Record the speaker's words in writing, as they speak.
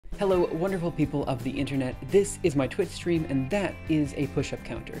Hello, wonderful people of the internet. This is my Twitch stream, and that is a push-up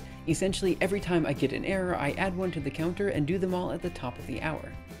counter. Essentially, every time I get an error, I add one to the counter and do them all at the top of the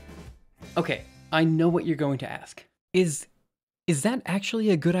hour. Okay, I know what you're going to ask. Is that actually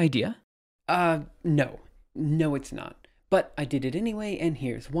a good idea? No. No, it's not. But I did it anyway, and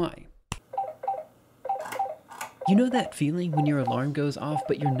here's why. You know that feeling when your alarm goes off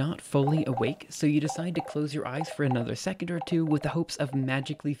but you're not fully awake, so you decide to close your eyes for another second or two with the hopes of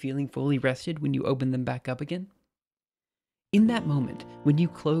magically feeling fully rested when you open them back up again? In that moment, when you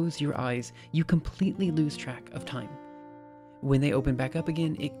close your eyes, you completely lose track of time. When they open back up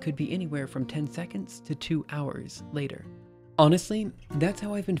again, it could be anywhere from 10 seconds to 2 hours later. Honestly, that's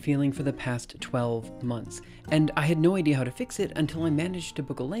how I've been feeling for the past 12 months, and I had no idea how to fix it until I managed to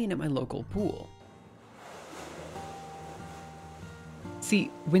book a lane at my local pool.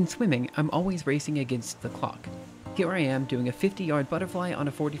 See, when swimming, I'm always racing against the clock. Here I am doing a 50-yard butterfly on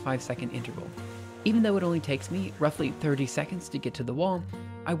a 45-second interval. Even though it only takes me roughly 30 seconds to get to the wall,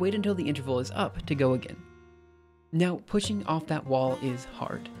 I wait until the interval is up to go again. Now, pushing off that wall is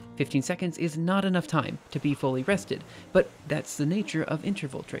hard. 15 seconds is not enough time to be fully rested, but that's the nature of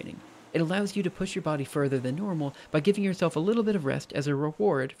interval training. It allows you to push your body further than normal by giving yourself a little bit of rest as a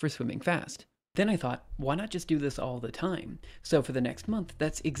reward for swimming fast. Then I thought, why not just do this all the time? So for the next month,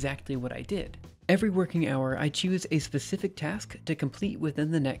 that's exactly what I did. Every working hour, I choose a specific task to complete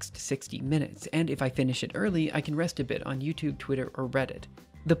within the next 60 minutes, and if I finish it early, I can rest a bit on YouTube, Twitter, or Reddit.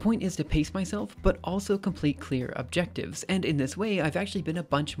 The point is to pace myself, but also complete clear objectives, and in this way, I've actually been a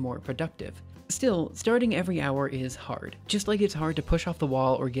bunch more productive. Still, starting every hour is hard, just like it's hard to push off the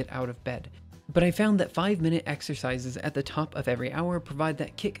wall or get out of bed. But I found that 5-minute exercises at the top of every hour provide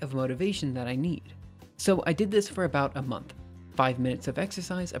that kick of motivation that I need. So I did this for about a month. 5 minutes of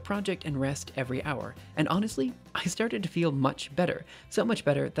exercise, a project, and rest every hour. And honestly, I started to feel much better. So much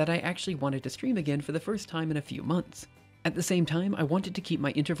better that I actually wanted to stream again for the first time in a few months. At the same time, I wanted to keep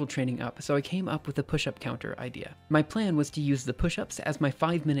my interval training up, so I came up with a push-up counter idea. My plan was to use the push-ups as my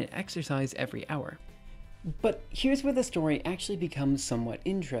 5-minute exercise every hour. But here's where the story actually becomes somewhat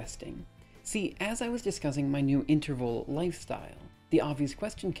interesting. See, as I was discussing my new interval lifestyle, the obvious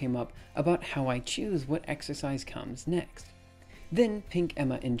question came up about how I choose what exercise comes next. Then Pink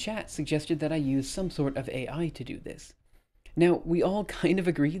Emma in chat suggested that I use some sort of AI to do this. Now, we all kind of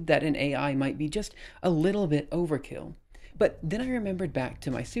agreed that an AI might be just a little bit overkill, but then I remembered back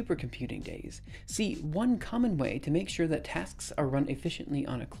to my supercomputing days. See, one common way to make sure that tasks are run efficiently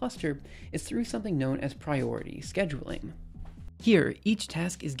on a cluster is through something known as priority scheduling. Here, each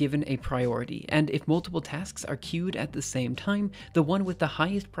task is given a priority, and if multiple tasks are queued at the same time, the one with the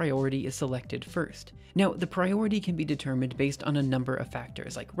highest priority is selected first. Now, the priority can be determined based on a number of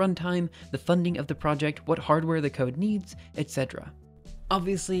factors like runtime, the funding of the project, what hardware the code needs, etc.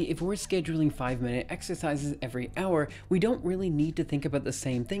 Obviously, if we're scheduling 5-minute exercises every hour, we don't really need to think about the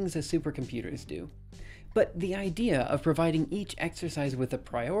same things as supercomputers do. But the idea of providing each exercise with a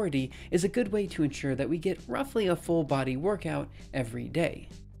priority is a good way to ensure that we get roughly a full body workout every day.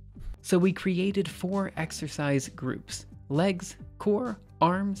 So we created 4 exercise groups: legs, core,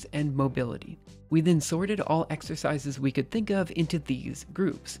 arms, and mobility. We then sorted all exercises we could think of into these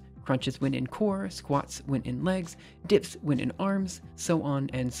groups. Crunches went in core, squats went in legs, dips went in arms, so on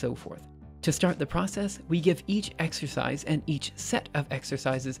and so forth. To start the process, we give each exercise and each set of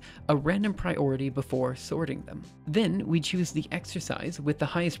exercises a random priority before sorting them. Then we choose the exercise with the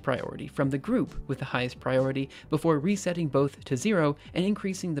highest priority from the group with the highest priority before resetting both to 0 and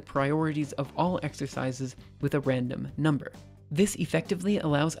increasing the priorities of all exercises with a random number. This effectively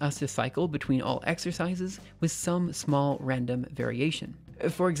allows us to cycle between all exercises with some small random variation.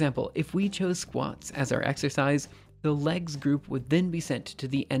 For example, if we chose squats as our exercise, the legs group would then be sent to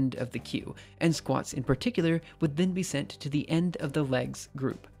the end of the queue, and squats in particular would then be sent to the end of the legs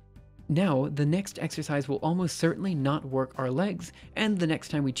group. Now, the next exercise will almost certainly not work our legs, and the next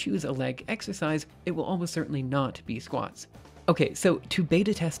time we choose a leg exercise, it will almost certainly not be squats. Okay, so to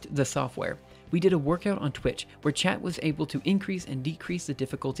beta test the software, we did a workout on Twitch where chat was able to increase and decrease the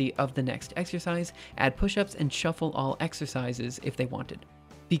difficulty of the next exercise, add push-ups, and shuffle all exercises if they wanted.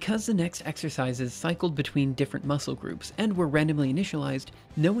 Because the next exercises cycled between different muscle groups and were randomly initialized,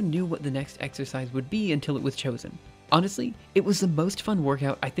 no one knew what the next exercise would be until it was chosen. Honestly, it was the most fun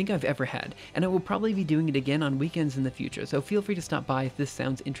workout I think I've ever had, and I will probably be doing it again on weekends in the future, so feel free to stop by if this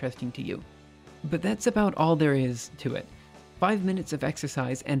sounds interesting to you. But that's about all there is to it. 5 minutes of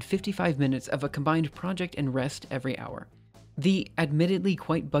exercise and 55 minutes of a combined project and rest every hour. The admittedly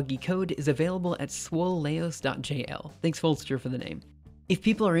quite buggy code is available at swoleos.jl. Thanks Volster for the name. If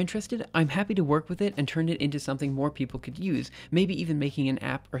people are interested, I'm happy to work with it and turn it into something more people could use, maybe even making an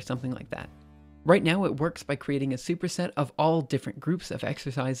app or something like that. Right now it works by creating a superset of all different groups of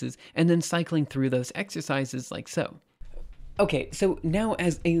exercises and then cycling through those exercises like so. Okay, so now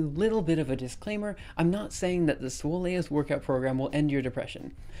as a little bit of a disclaimer, I'm not saying that the Swoleus workout program will end your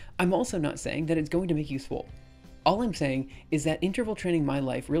depression. I'm also not saying that it's going to make you swole. All I'm saying is that interval training my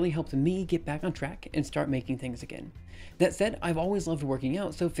life really helped me get back on track and start making things again. That said, I've always loved working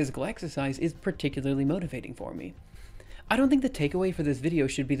out, so physical exercise is particularly motivating for me. I don't think the takeaway for this video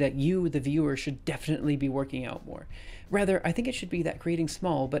should be that you, the viewer, should definitely be working out more. Rather, I think it should be that creating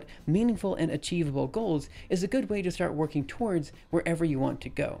small but meaningful and achievable goals is a good way to start working towards wherever you want to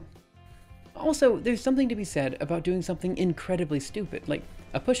go. Also, there's something to be said about doing something incredibly stupid, like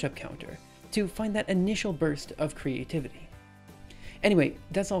a push-up counter, to find that initial burst of creativity. Anyway,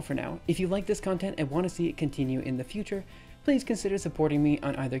 that's all for now. If you like this content and want to see it continue in the future, please consider supporting me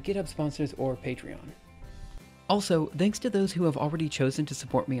on either GitHub sponsors or Patreon. Also, thanks to those who have already chosen to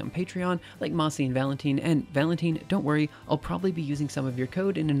support me on Patreon, like Mossy and Valentin, don't worry, I'll probably be using some of your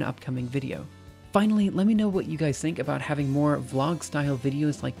code in an upcoming video. Finally, let me know what you guys think about having more vlog-style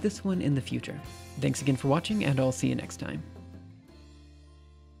videos like this one in the future. Thanks again for watching, and I'll see you next time.